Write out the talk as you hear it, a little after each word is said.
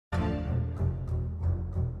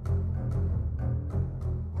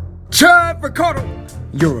Chad Ricardo,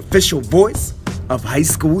 your official voice of high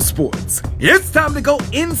school sports. It's time to go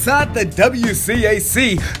inside the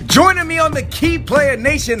WCAC. Joining me on the Key Player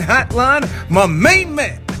Nation hotline, my main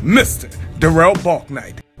man, Mr. Derrell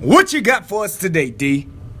Bouknight. What you got for us today, D?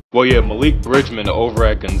 Well, yeah, Malik Bridgeman over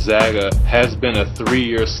at Gonzaga has been a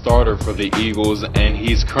 3-year starter for the Eagles, and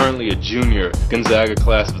he's currently a junior. Gonzaga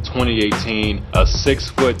class of 2018, a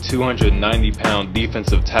 6-foot, 290-pound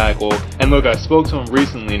defensive tackle. And look, I spoke to him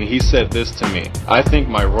recently, and he said this to me: I think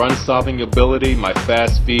my run-stopping ability, my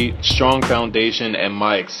fast feet, strong foundation, and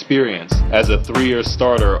my experience as a 3-year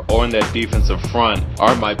starter on that defensive front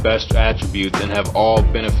are my best attributes and have all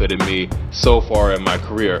benefited me so far in my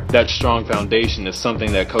career. That strong foundation is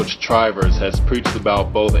something that Coach Trivers has preached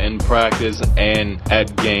about both in practice and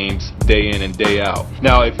at games day in and day out.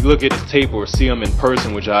 Now, if you look at his tape or see him in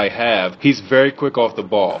person, which I have, he's very quick off the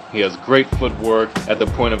ball. He has great footwork at the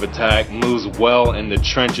point of attack, moves well in the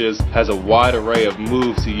trenches, has a wide array of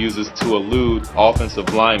moves he uses to elude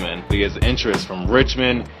offensive linemen. He has interest from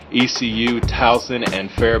Richmond, ECU, Towson,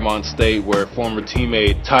 and Fairmont State, where former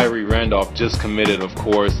teammate Tyree Randolph just committed, of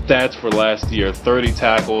course. Stats for last year: 30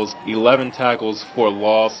 tackles, 11 tackles for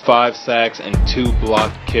loss, 5 sacks, and 2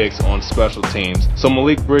 blocked kicks on special teams. So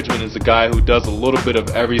Malik Bridgeman is a guy who does a little bit of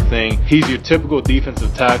everything. He's your typical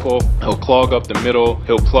defensive tackle. He'll clog up the middle,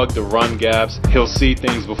 he'll plug the run gaps, he'll see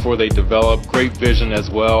things before they develop. Great vision as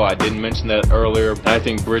well. I didn't mention that earlier. I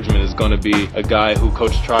think Bridgeman is going to be a guy who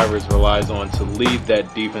Coach Trivers relies on to lead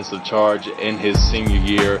that defensive charge in his senior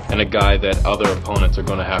year, and a guy that other opponents are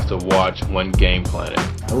going to have to watch when game planning.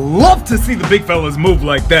 Love to see the big fellas move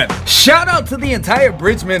like that. Shout out to the entire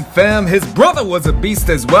Bridgeman fam. His brother was a beast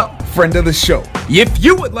as well. Friend of the show. If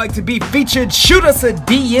you would like to be featured, shoot us a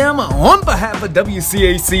DM on behalf of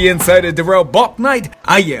WCAC Insider Derrell Bouknight.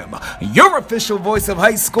 I am your official voice of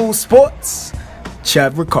high school sports,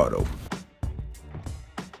 Chad Ricardo.